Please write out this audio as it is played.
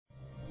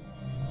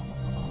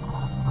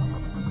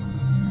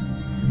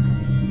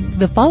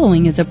The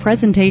following is a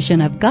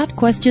presentation of Got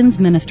Questions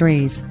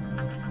Ministries.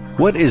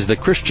 What is the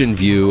Christian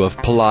view of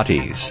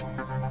Pilates?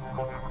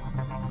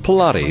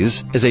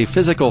 Pilates is a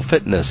physical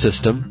fitness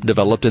system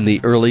developed in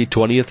the early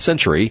 20th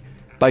century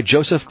by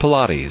Joseph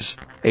Pilates,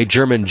 a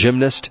German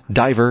gymnast,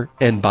 diver,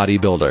 and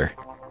bodybuilder.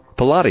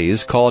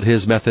 Pilates called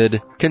his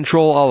method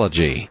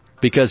controlology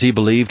because he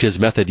believed his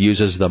method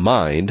uses the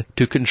mind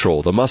to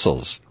control the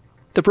muscles.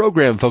 The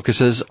program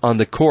focuses on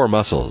the core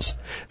muscles,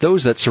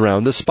 those that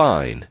surround the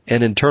spine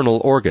and internal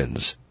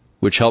organs,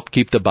 which help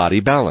keep the body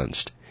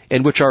balanced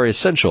and which are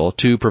essential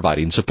to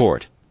providing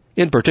support.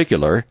 In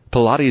particular,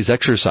 Pilates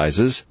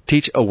exercises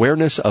teach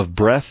awareness of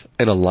breath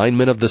and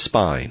alignment of the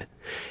spine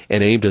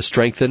and aim to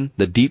strengthen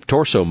the deep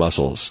torso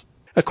muscles.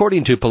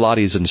 According to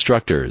Pilates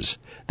instructors,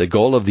 the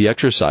goal of the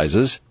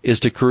exercises is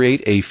to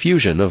create a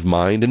fusion of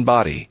mind and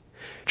body,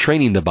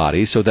 training the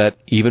body so that,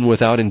 even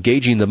without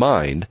engaging the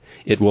mind,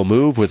 it will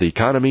move with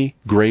economy,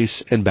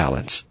 grace, and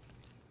balance.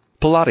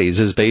 Pilates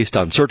is based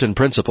on certain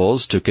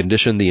principles to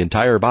condition the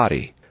entire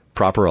body: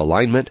 proper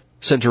alignment,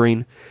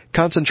 centering,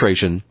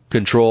 concentration,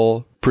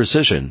 control,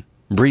 precision,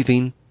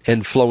 breathing,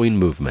 and flowing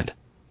movement.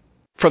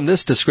 From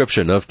this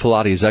description of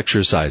Pilates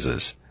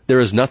exercises, there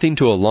is nothing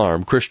to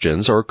alarm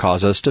Christians or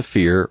cause us to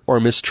fear or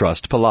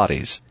mistrust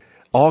Pilates.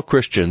 All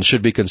Christians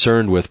should be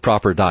concerned with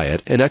proper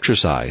diet and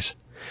exercise,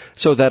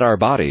 so that our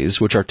bodies,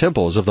 which are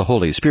temples of the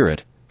Holy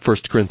Spirit, 1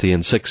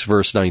 Corinthians 6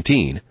 verse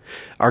 19,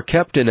 are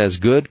kept in as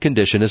good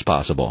condition as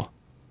possible.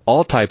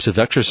 All types of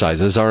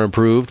exercises are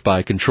improved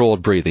by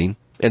controlled breathing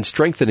and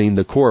strengthening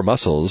the core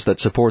muscles that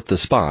support the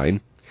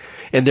spine,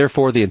 and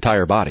therefore the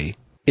entire body,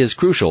 is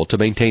crucial to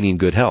maintaining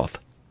good health.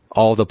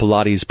 All the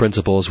Pilates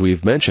principles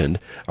we've mentioned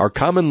are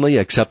commonly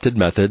accepted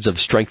methods of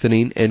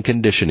strengthening and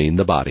conditioning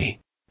the body.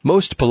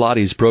 Most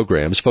Pilates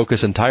programs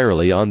focus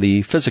entirely on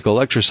the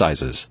physical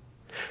exercises.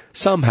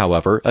 Some,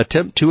 however,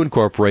 attempt to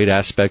incorporate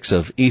aspects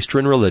of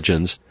Eastern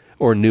religions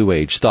or New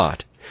Age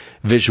thought,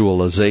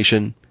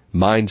 visualization,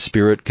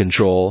 mind-spirit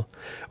control,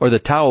 or the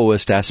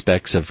Taoist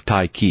aspects of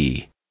Tai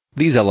Chi.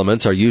 These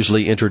elements are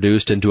usually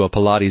introduced into a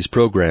Pilates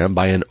program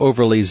by an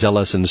overly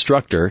zealous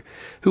instructor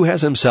who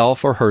has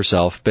himself or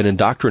herself been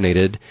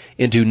indoctrinated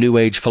into New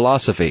Age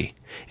philosophy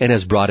and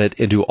has brought it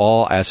into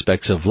all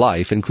aspects of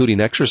life,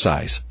 including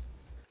exercise.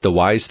 The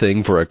wise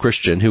thing for a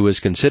Christian who is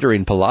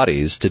considering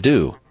Pilates to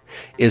do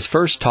is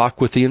first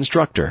talk with the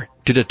instructor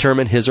to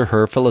determine his or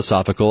her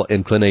philosophical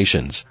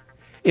inclinations.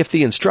 If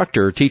the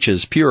instructor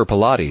teaches pure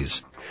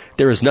Pilates,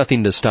 there is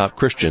nothing to stop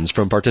Christians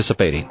from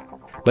participating.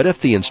 But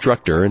if the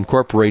instructor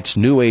incorporates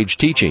New Age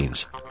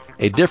teachings,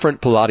 a different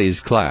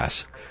Pilates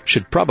class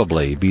should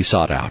probably be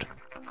sought out.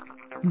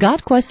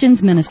 Got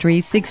Questions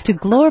Ministry seeks to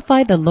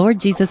glorify the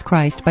Lord Jesus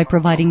Christ by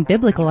providing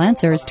biblical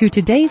answers to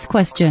today's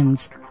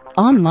questions.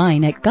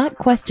 Online at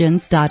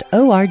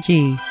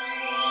gotquestions.org.